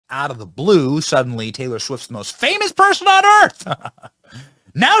out of the blue, suddenly Taylor Swift's the most famous person on earth.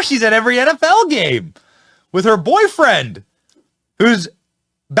 Now she's at every NFL game with her boyfriend, who's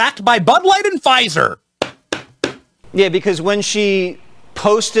backed by Bud Light and Pfizer. Yeah, because when she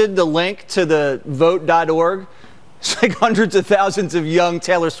posted the link to the vote.org, it's like hundreds of thousands of young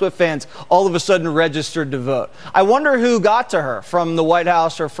Taylor Swift fans all of a sudden registered to vote. I wonder who got to her from the White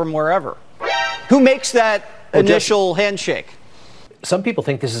House or from wherever. Who makes that initial handshake? Some people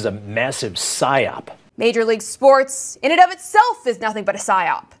think this is a massive psyop. Major League Sports, in and of itself, is nothing but a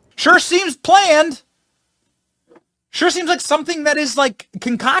psyop. Sure seems planned. Sure seems like something that is like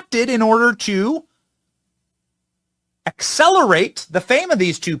concocted in order to accelerate the fame of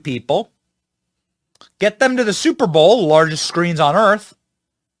these two people, get them to the Super Bowl, the largest screens on earth,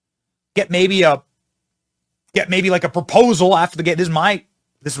 get maybe like a proposal after the game.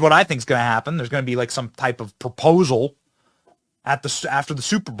 This is what I think is going to happen. There's going to be like some type of proposal after the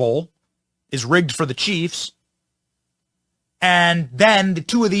Super Bowl is rigged for the Chiefs. And then the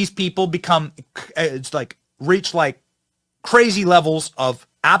two of these people reach like crazy levels of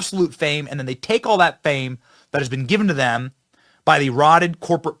absolute fame. And then they take all that fame that has been given to them by the rotted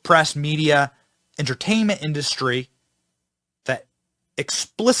corporate press, media, entertainment industry that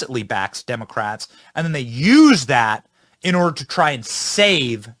explicitly backs Democrats. And then they use that in order to try and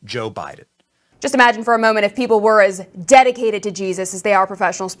save Joe Biden. Just imagine for a moment if people were as dedicated to Jesus as they are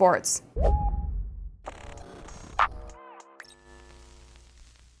professional sports.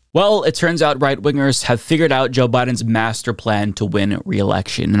 Well, it turns out right-wingers have figured out Joe Biden's master plan to win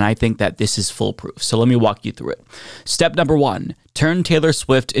re-election, and I think that this is foolproof. So let me walk you through it. Step number 1, turn Taylor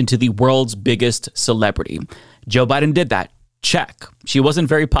Swift into the world's biggest celebrity. Joe Biden did that. Check. She wasn't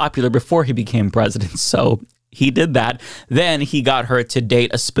very popular before he became president, so he did that. Then he got her to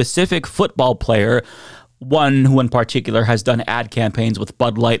date a specific football player, one who in particular has done ad campaigns with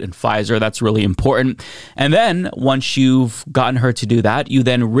Bud Light and Pfizer. That's really important. And then once you've gotten her to do that, you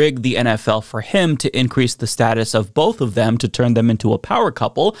then rig the NFL for him to increase the status of both of them to turn them into a power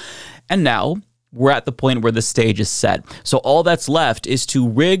couple. And now we're at the point where the stage is set. So all that's left is to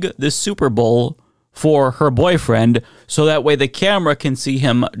rig the Super Bowl for her boyfriend, so that way the camera can see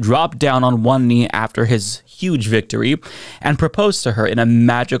him drop down on one knee after his huge victory and propose to her in a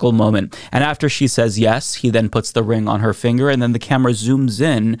magical moment. And after she says yes, he then puts the ring on her finger, and then the camera zooms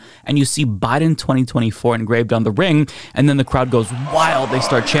in and you see Biden 2024 engraved on the ring, and then the crowd goes wild. They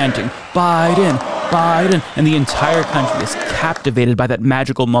start chanting, Biden, Biden, and the entire country is captivated by that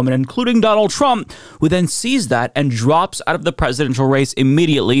magical moment, including Donald Trump, who then sees that and drops out of the presidential race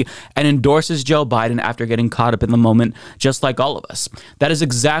immediately and endorses Joe Biden after getting caught up in the moment, just like all of us. That is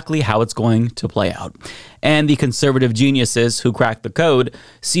exactly how it's going to play out. And the conservative geniuses who cracked the code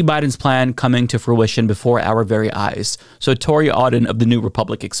see Biden's plan coming to fruition before our very eyes. So Tori Auden of the New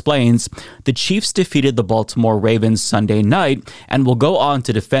Republic explains, the Chiefs defeated the Baltimore Ravens Sunday night and will go on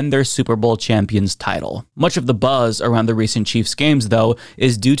to defend their Super Bowl champions title. Much of the buzz around the recent Chiefs games, though,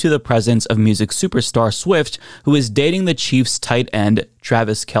 is due to the presence of music superstar Swift, who is dating the Chiefs tight end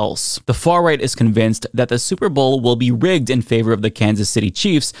Travis Kelce. The far right is convinced that the Super Bowl will be rigged in favor of the Kansas City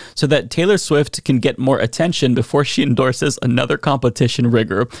Chiefs so that Taylor Swift can get more attention before she endorses another competition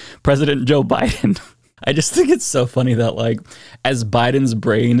rigger, President Joe Biden. I just think it's so funny that, like, as Biden's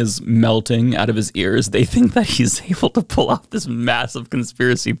brain is melting out of his ears, they think that he's able to pull off this massive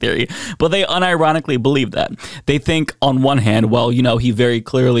conspiracy theory, but they unironically believe that. They think, on one hand, well, you know, he very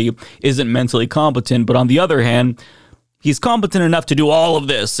clearly isn't mentally competent, but on the other hand, he's competent enough to do all of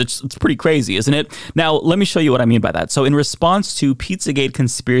this. It's pretty crazy, isn't it? Now, let me show you what I mean by that. So in response to Pizzagate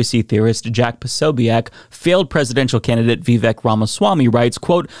conspiracy theorist Jack Posobiec, failed presidential candidate Vivek Ramaswamy writes,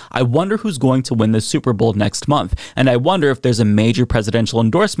 quote, I wonder who's going to win the Super Bowl next month. And I wonder if there's a major presidential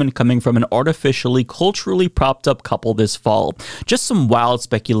endorsement coming from an artificially, culturally propped up couple this fall. Just some wild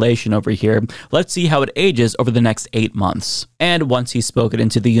speculation over here. Let's see how it ages over the next 8 months. And once he spoke it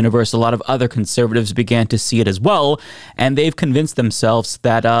into the universe, a lot of other conservatives began to see it as well. And they've convinced themselves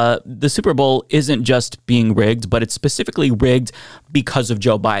that the Super Bowl isn't just being rigged, but it's specifically rigged because of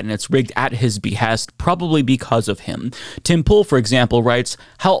Joe Biden. It's rigged at his behest, probably because of him. Tim Pool, for example, writes,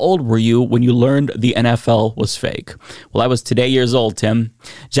 how old were you when you learned the NFL was fake? Well, I was today years old, Tim.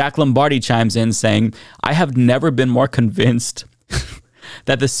 Jack Lombardi chimes in saying, I have never been more convinced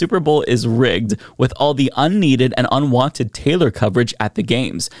that the Super Bowl is rigged with all the unneeded and unwanted Taylor coverage at the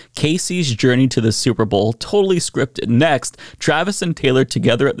games. Kelce's journey to the Super Bowl, totally scripted. Next, Travis and Taylor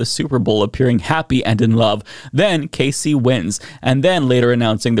together at the Super Bowl appearing happy and in love. Then Kelce wins, and then later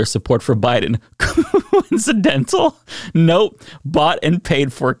announcing their support for Biden. Coincidental? Nope. Bought and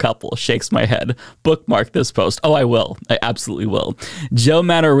paid for couple. Shakes my head. Bookmark this post. Oh, I will. I absolutely will. Joe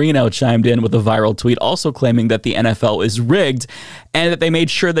Manorino chimed in with a viral tweet also claiming that the NFL is rigged and that they made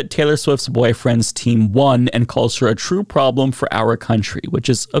sure that Taylor Swift's boyfriend's team won, and calls her a true problem for our country, which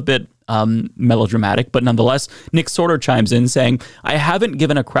is a bit melodramatic, but nonetheless, Nick Sorter chimes in saying, I haven't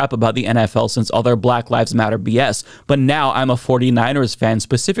given a crap about the NFL since all their Black Lives Matter BS, but now I'm a 49ers fan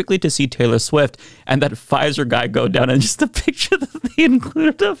specifically to see Taylor Swift and that Pfizer guy go down, and just the picture that they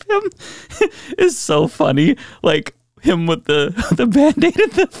included of him is so funny. Like him with the Band-Aid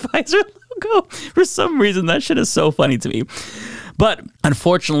and the Pfizer logo. For some reason, that shit is so funny to me. But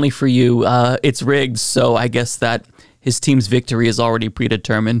unfortunately for you, it's rigged, so I guess that his team's victory is already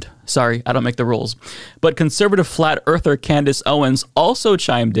predetermined. Sorry, I don't make the rules. But conservative flat earther Candace Owens also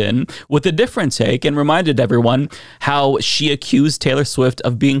chimed in with a different take and reminded everyone how she accused Taylor Swift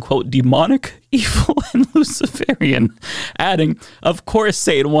of being, quote, demonic, evil, and Luciferian, adding, of course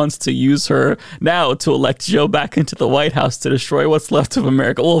Satan wants to use her now to elect Joe back into the White House to destroy what's left of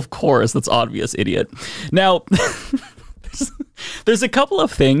America. Well, of course, that's obvious, idiot. Now, there's a couple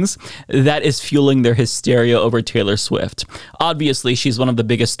of things that is fueling their hysteria over Taylor Swift. Obviously, she's one of the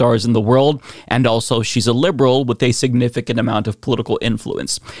biggest stars in the world, and also she's a liberal with a significant amount of political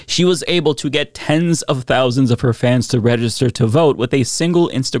influence. She was able to get tens of thousands of her fans to register to vote with a single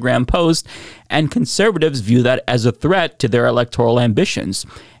Instagram post, and conservatives view that as a threat to their electoral ambitions.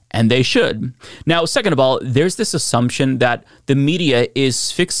 And they should. Now, second of all, there's this assumption that the media is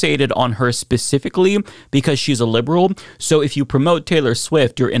fixated on her specifically because she's a liberal. So if you promote Taylor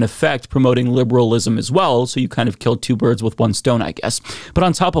Swift, you're in effect promoting liberalism as well. So you kind of kill two birds with one stone, I guess. But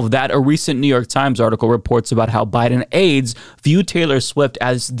on top of that, a recent New York Times article reports about how Biden aides view Taylor Swift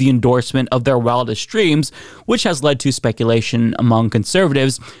as the endorsement of their wildest dreams, which has led to speculation among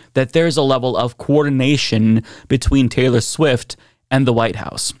conservatives that there's a level of coordination between Taylor Swift and the White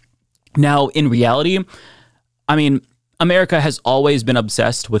House. Now, in reality, I mean, America has always been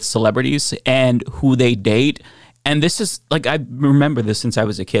obsessed with celebrities and who they date. And this is, like, I remember this since I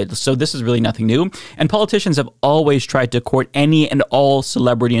was a kid. So this is really nothing new. And politicians have always tried to court any and all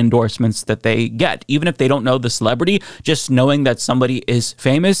celebrity endorsements that they get. Even if they don't know the celebrity, just knowing that somebody is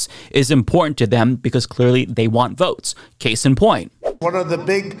famous is important to them because clearly they want votes. Case in point. One of the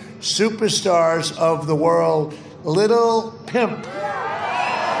big superstars of the world, Little Pimp.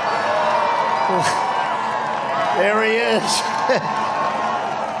 There he is.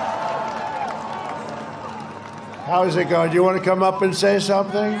 How's it going? Do you want to come up and say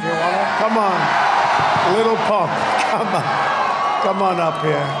something? You want to? Come on. Little Pump. Come on. Come on up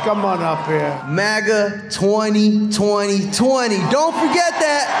here. Come on up here. MAGA 2020. Don't forget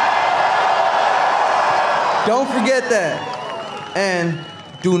that. Don't forget that. And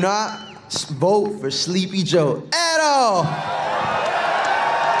do not vote for Sleepy Joe at all.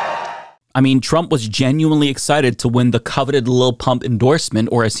 I mean, Trump was genuinely excited to win the coveted Lil Pump endorsement,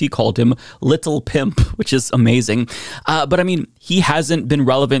 or as he called him, Little Pimp, which is amazing. But I mean, he hasn't been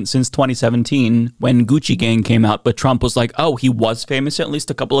relevant since 2017 when Gucci Gang came out. But Trump was like, oh, he was famous at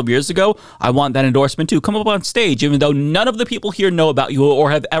least a couple of years ago. I want that endorsement too. Come up on stage, even though none of the people here know about you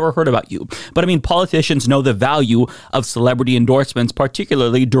or have ever heard about you. But I mean, politicians know the value of celebrity endorsements,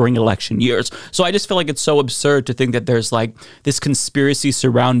 particularly during election years. So I just feel like it's so absurd to think that there's like this conspiracy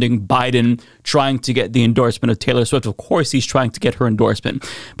surrounding Biden trying to get the endorsement of Taylor Swift. Of course, he's trying to get her endorsement.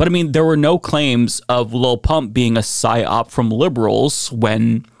 But I mean, there were no claims of Lil Pump being a psyop from liberals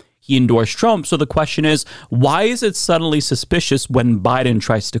when he endorsed Trump. So the question is, why is it suddenly suspicious when Biden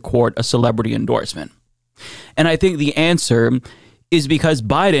tries to court a celebrity endorsement? And I think the answer is because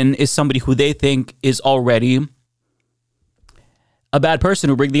Biden is somebody who they think is already a bad person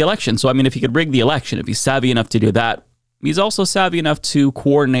who rigged the election. So, I mean, if he could rig the election, if he's savvy enough to do that, he's also savvy enough to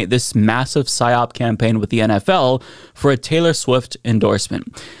coordinate this massive psyop campaign with the NFL for a Taylor Swift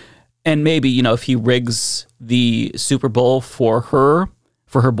endorsement. And maybe, you know, if he rigs the Super Bowl for her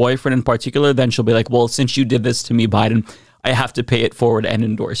boyfriend in particular, then she'll be like, well, since you did this to me, Biden, I have to pay it forward and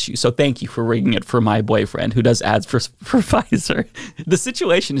endorse you. So thank you for rigging it for my boyfriend who does ads for Pfizer. The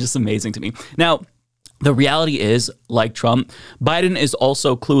situation is just amazing to me. Now, the reality is, like Trump, Biden is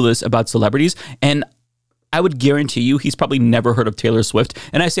also clueless about celebrities, and I would guarantee you he's probably never heard of Taylor Swift.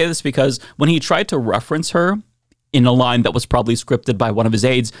 And I say this because when he tried to reference her in a line that was probably scripted by one of his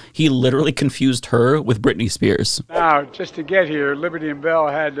aides, he literally confused her with Brittney Spears. Now, just to get here, Liberty and Bell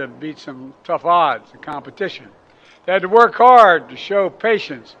had to beat some tough odds, the competition. They had to work hard to show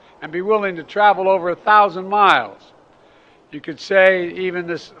patience and be willing to travel over 1,000 miles. You could say even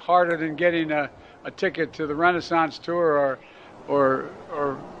this harder than getting a ticket to the Renaissance tour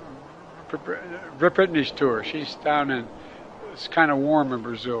or Brittney's tour. She's down in, it's kind of warm in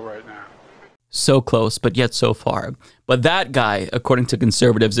Brazil right now. So close, but yet so far. But that guy, according to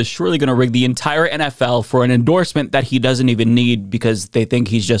conservatives, is surely going to rig the entire NFL for an endorsement that he doesn't even need because they think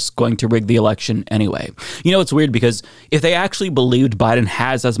he's just going to rig the election anyway. You know, it's weird because if they actually believed Biden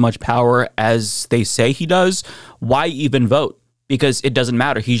has as much power as they say he does, why even vote? Because it doesn't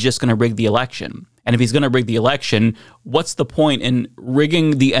matter. He's just going to rig the election. And if he's going to rig the election, what's the point in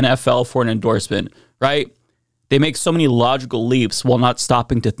rigging the NFL for an endorsement, right? They make so many logical leaps while not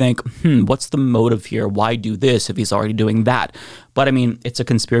stopping to think, what's the motive here? Why do this if he's already doing that? But I mean, it's a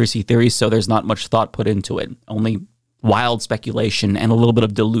conspiracy theory, so there's not much thought put into it. Only wild speculation and a little bit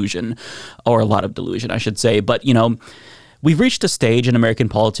of delusion, or a lot of delusion, I should say. But, you know, we've reached a stage in American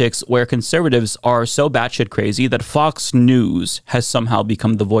politics where conservatives are so batshit crazy that Fox News has somehow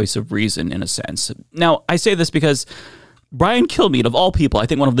become the voice of reason in a sense. Now, I say this because Brian Kilmeade, of all people, I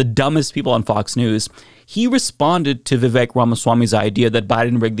think one of the dumbest people on Fox News, he responded to Vivek Ramaswamy's idea that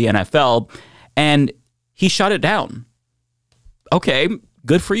Biden rigged the NFL, and he shut it down. Okay,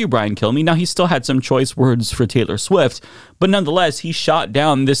 good for you, Brian Kilmeade. Now, he still had some choice words for Taylor Swift, but nonetheless, he shot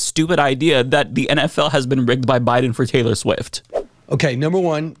down this stupid idea that the NFL has been rigged by Biden for Taylor Swift. Okay, number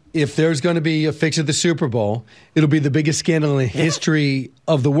one, if there's going to be a fix at the Super Bowl, it'll be the biggest scandal in the history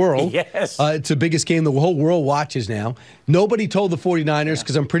of the world. Yes. It's the biggest game the whole world watches now. Nobody told the 49ers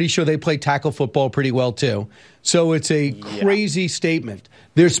because I'm pretty sure they play tackle football pretty well too. So it's a crazy statement.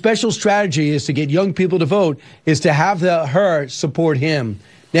 Their special strategy is to get young people to vote, is to have her support him.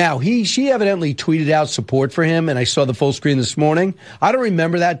 Now, she evidently tweeted out support for him, and I saw the full screen this morning. I don't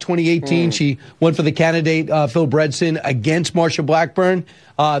remember that. 2018, she went for the candidate, Phil Bredesen, against Marsha Blackburn.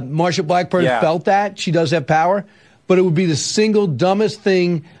 Marsha Blackburn felt that. She does have power. But it would be the single dumbest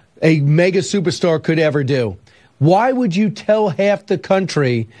thing a mega superstar could ever do. Why would you tell half the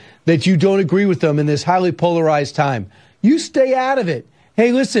country that you don't agree with them in this highly polarized time? You stay out of it.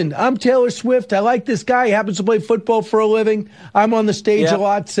 Hey, listen, I'm Taylor Swift. I like this guy. He happens to play football for a living. I'm on the stage a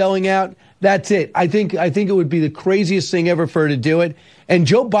lot, selling out. That's it. I think it would be the craziest thing ever for her to do it. And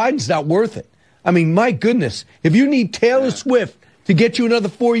Joe Biden's not worth it. I mean, my goodness. If you need Taylor Swift to get you another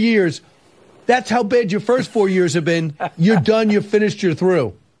 4 years, that's how bad your first 4 years have been. You're done. You're finished. You're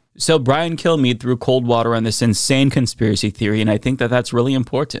through. So Brian Kilmeade threw cold water on this insane conspiracy theory, and I think that that's really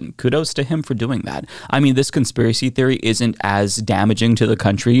important. Kudos to him for doing that. I mean, this conspiracy theory isn't as damaging to the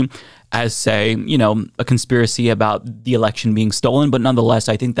country as, say, you know, a conspiracy about the election being stolen, but nonetheless,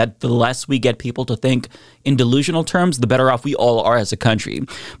 I think that the less we get people to think in delusional terms, the better off we all are as a country.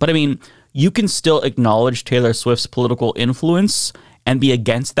 But I mean, you can still acknowledge Taylor Swift's political influence and be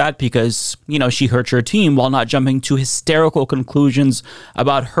against that because, you know, she hurt your team while not jumping to hysterical conclusions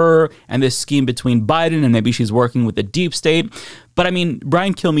about her and this scheme between Biden and maybe she's working with the deep state. But I mean,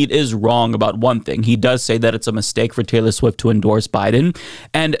 Brian Kilmeade is wrong about one thing. He does say that it's a mistake for Taylor Swift to endorse Biden.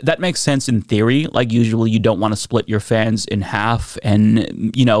 And that makes sense in theory. Like usually you don't want to split your fans in half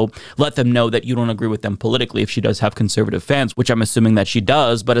and, you know, let them know that you don't agree with them politically if she does have conservative fans, which I'm assuming that she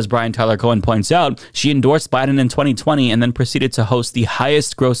does. But as Brian Tyler Cohen points out, she endorsed Biden in 2020 and then proceeded to host the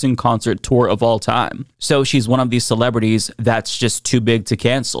highest grossing concert tour of all time. So she's one of these celebrities that's just too big to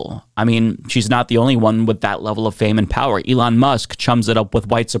cancel. I mean, she's not the only one with that level of fame and power. Elon Musk chums it up with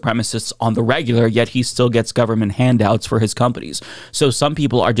white supremacists on the regular, yet he still gets government handouts for his companies. So some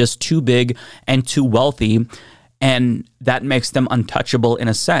people are just too big and too wealthy, and that makes them untouchable in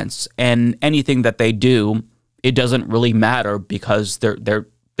a sense. And anything that they do, it doesn't really matter because they're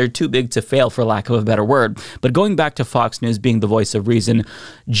too big to fail, for lack of a better word. But going back to Fox News being the voice of reason,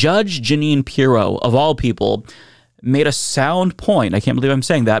 Judge Jeanine Pirro, of all people, made a sound point, I can't believe I'm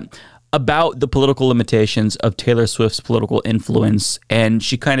saying that, about the political limitations of Taylor Swift's political influence, and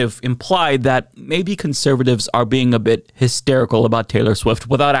she kind of implied that maybe conservatives are being a bit hysterical about Taylor Swift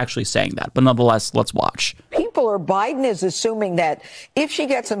without actually saying that. But nonetheless, let's watch. Biden is assuming that if she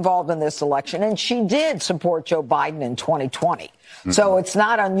gets involved in this election, and she did support Joe Biden in 2020, so it's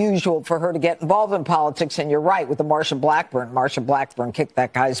not unusual for her to get involved in politics. And you're right with the Marsha Blackburn kicked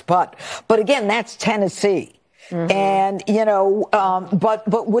that guy's butt. But again, that's Tennessee. And, you know,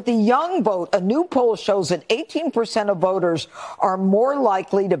 but with the young vote, a new poll shows that 18% of voters are more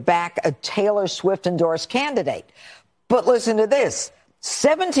likely to back a Taylor Swift endorsed candidate. But listen to this.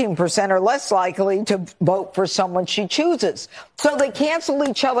 17% are less likely to vote for someone she chooses. So they cancel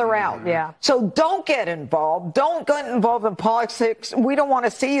each other out. Yeah. So don't get involved. Don't get involved in politics. We don't want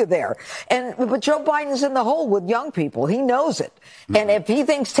to see you there. But Joe Biden's in the hole with young people. He knows it. And if he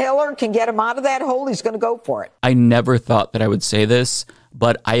thinks Taylor can get him out of that hole, he's going to go for it. I never thought that I would say this,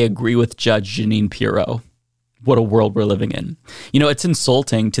 but I agree with Judge Jeanine Pirro. What a world we're living in. You know, it's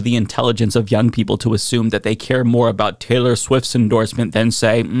insulting to the intelligence of young people to assume that they care more about Taylor Swift's endorsement than,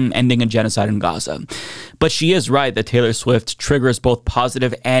 say, ending a genocide in Gaza. But she is right that Taylor Swift triggers both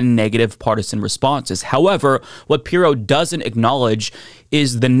positive and negative partisan responses. However, what Pirro doesn't acknowledge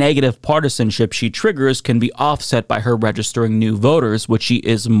is the negative partisanship she triggers can be offset by her registering new voters, which she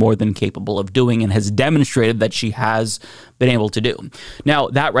is more than capable of doing and has demonstrated that she has been able to do. Now,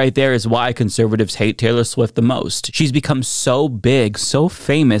 that right there is why conservatives hate Taylor Swift the most. She's become so big, so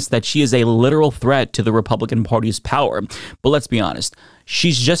famous, that she is a literal threat to the Republican Party's power. But let's be honest,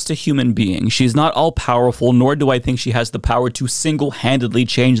 she's just a human being. She's not all powerful, nor do I think she has the power to single-handedly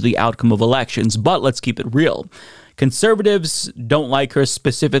change the outcome of elections. But let's keep it real. Conservatives don't like her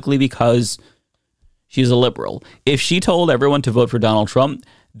specifically because she's a liberal. If she told everyone to vote for Donald Trump,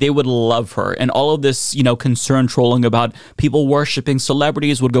 they would love her. And all of this, concern trolling about people worshiping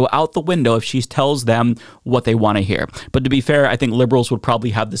celebrities would go out the window if she tells them what they want to hear. But to be fair, I think liberals would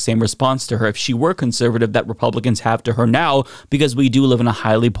probably have the same response to her if she were conservative that Republicans have to her now, because we do live in a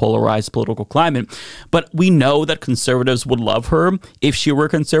highly polarized political climate. But we know that conservatives would love her if she were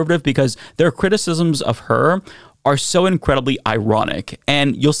conservative, because their criticisms of her are so incredibly ironic.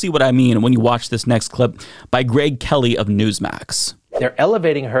 And you'll see what I mean when you watch this next clip by Greg Kelly of Newsmax. They're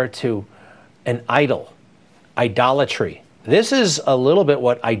elevating her to an idol, idolatry. This is a little bit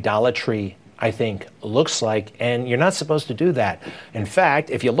what idolatry, I think, looks like, and you're not supposed to do that. In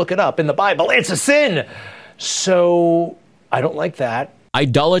fact, if you look it up in the Bible, it's a sin. So I don't like that.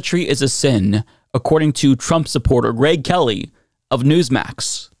 Idolatry is a sin, according to Trump supporter Greg Kelly of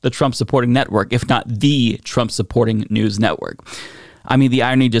Newsmax, the Trump supporting network, if not the Trump supporting news network. I mean, the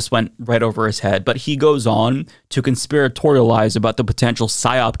irony just went right over his head, but he goes on to conspiratorialize about the potential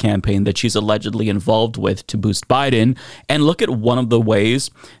PSYOP campaign that she's allegedly involved with to boost Biden. And look at one of the ways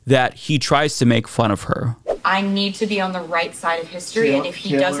that he tries to make fun of her. I need to be on the right side of history, and if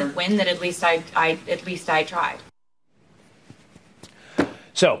he doesn't win, then at least I tried.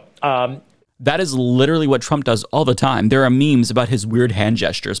 So, that is literally what Trump does all the time. There are memes about his weird hand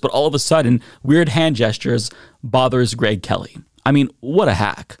gestures, but all of a sudden, weird hand gestures bothers Greg Kelly. I mean, what a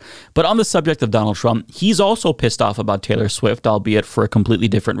hack. But on the subject of Donald Trump, he's also pissed off about Taylor Swift, albeit for a completely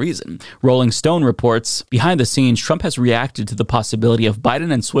different reason. Rolling Stone reports, behind the scenes, Trump has reacted to the possibility of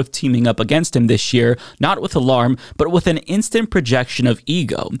Biden and Swift teaming up against him this year, not with alarm, but with an instant projection of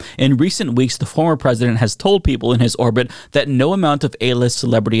ego. In recent weeks, the former president has told people in his orbit that no amount of A-list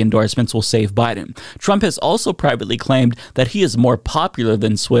celebrity endorsements will save Biden. Trump has also privately claimed that he is more popular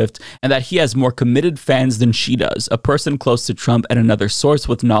than Swift and that he has more committed fans than she does. A person close to Trump and another source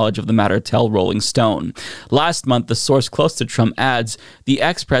with knowledge of the matter tell Rolling Stone. Last month, the source close to Trump adds, the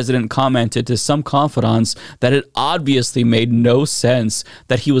ex-president commented to some confidants that it obviously made no sense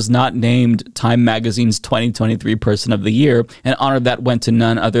that he was not named Time Magazine's 2023 Person of the Year, an honor that went to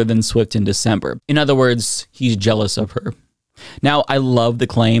none other than Swift in December. In other words, he's jealous of her. Now, I love the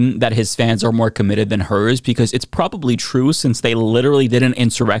claim that his fans are more committed than hers, because it's probably true since they literally did an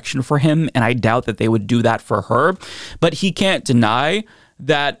insurrection for him, and I doubt that they would do that for her. But he can't deny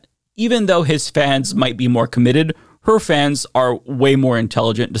that even though his fans might be more committed, her fans are way more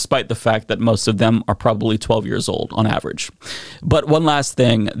intelligent, despite the fact that most of them are probably 12 years old on average. But one last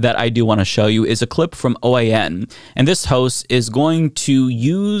thing that I do want to show you is a clip from OAN, and this host is going to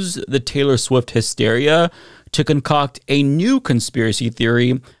use the Taylor Swift hysteria to concoct a new conspiracy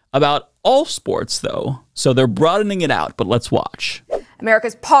theory about all sports, though. So they're broadening it out, but let's watch.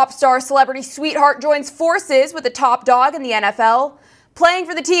 America's pop star celebrity sweetheart joins forces with the top dog in the NFL, playing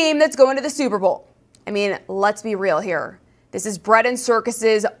for the team that's going to the Super Bowl. I mean, let's be real here. This is bread and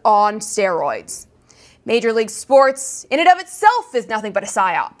circuses on steroids. Major League Sports, in and of itself, is nothing but a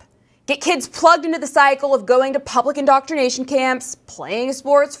psyop. Get kids plugged into the cycle of going to public indoctrination camps, playing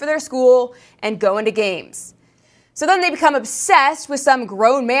sports for their school, and going to games. So then they become obsessed with some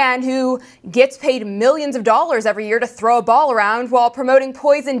grown man who gets paid millions of dollars every year to throw a ball around while promoting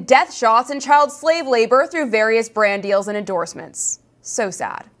poison death shots and child slave labor through various brand deals and endorsements. So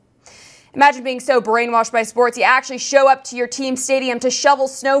sad. Imagine being so brainwashed by sports you actually show up to your team stadium to shovel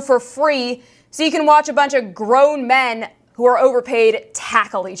snow for free so you can watch a bunch of grown men who are overpaid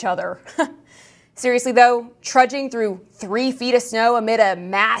tackle each other. Seriously though, trudging through 3 feet of snow amid a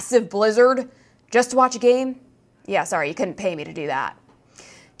massive blizzard just to watch a game? Yeah, sorry, you couldn't pay me to do that.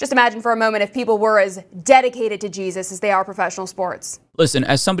 Just imagine for a moment if people were as dedicated to Jesus as they are professional sports. Listen,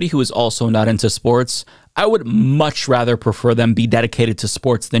 as somebody who is also not into sports, I would much rather prefer them be dedicated to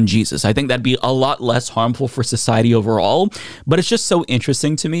sports than Jesus. I think that'd be a lot less harmful for society overall. But it's just so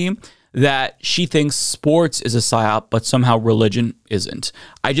interesting to me that she thinks sports is a psyop, but somehow religion isn't.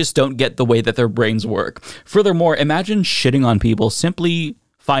 I just don't get the way that their brains work. Furthermore, imagine shitting on people simply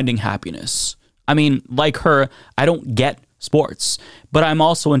finding happiness. I mean, like her, I don't get sports, but I'm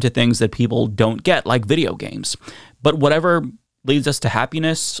also into things that people don't get, like video games. But whatever leads us to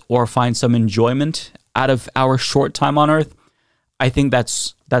happiness or find some enjoyment out of our short time on Earth, I think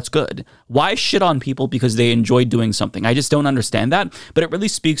that's good. Why shit on people because they enjoy doing something? I just don't understand that, but it really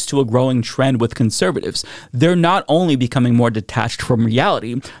speaks to a growing trend with conservatives. They're not only becoming more detached from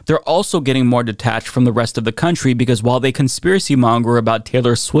reality, they're also getting more detached from the rest of the country, because while they conspiracy monger about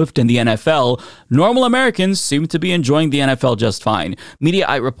Taylor Swift and the NFL, normal Americans seem to be enjoying the NFL just fine.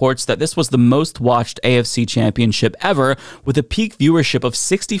 Mediaite reports that this was the most watched AFC championship ever, with a peak viewership of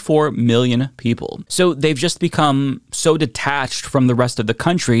 64 million people. So they've just become so detached from the rest of the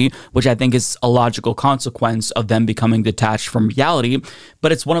country, which I think is a logical consequence of them becoming detached from reality,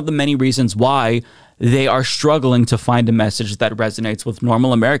 but it's one of the many reasons why they are struggling to find a message that resonates with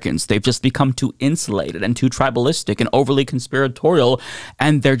normal Americans. They've just become too insulated and too tribalistic and overly conspiratorial,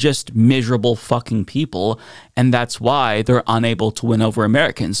 and they're just miserable fucking people, and that's why they're unable to win over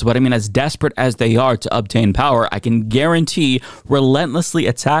Americans. But I mean, as desperate as they are to obtain power, I can guarantee relentlessly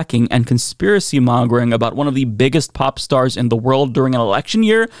attacking and conspiracy mongering about one of the biggest pop stars in the world during an election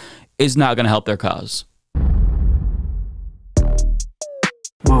year is not going to help their cause.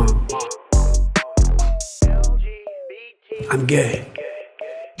 Mom, I'm gay.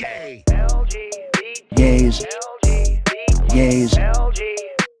 Gay. Gays. Gays.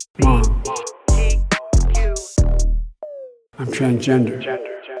 Mom, I'm transgender.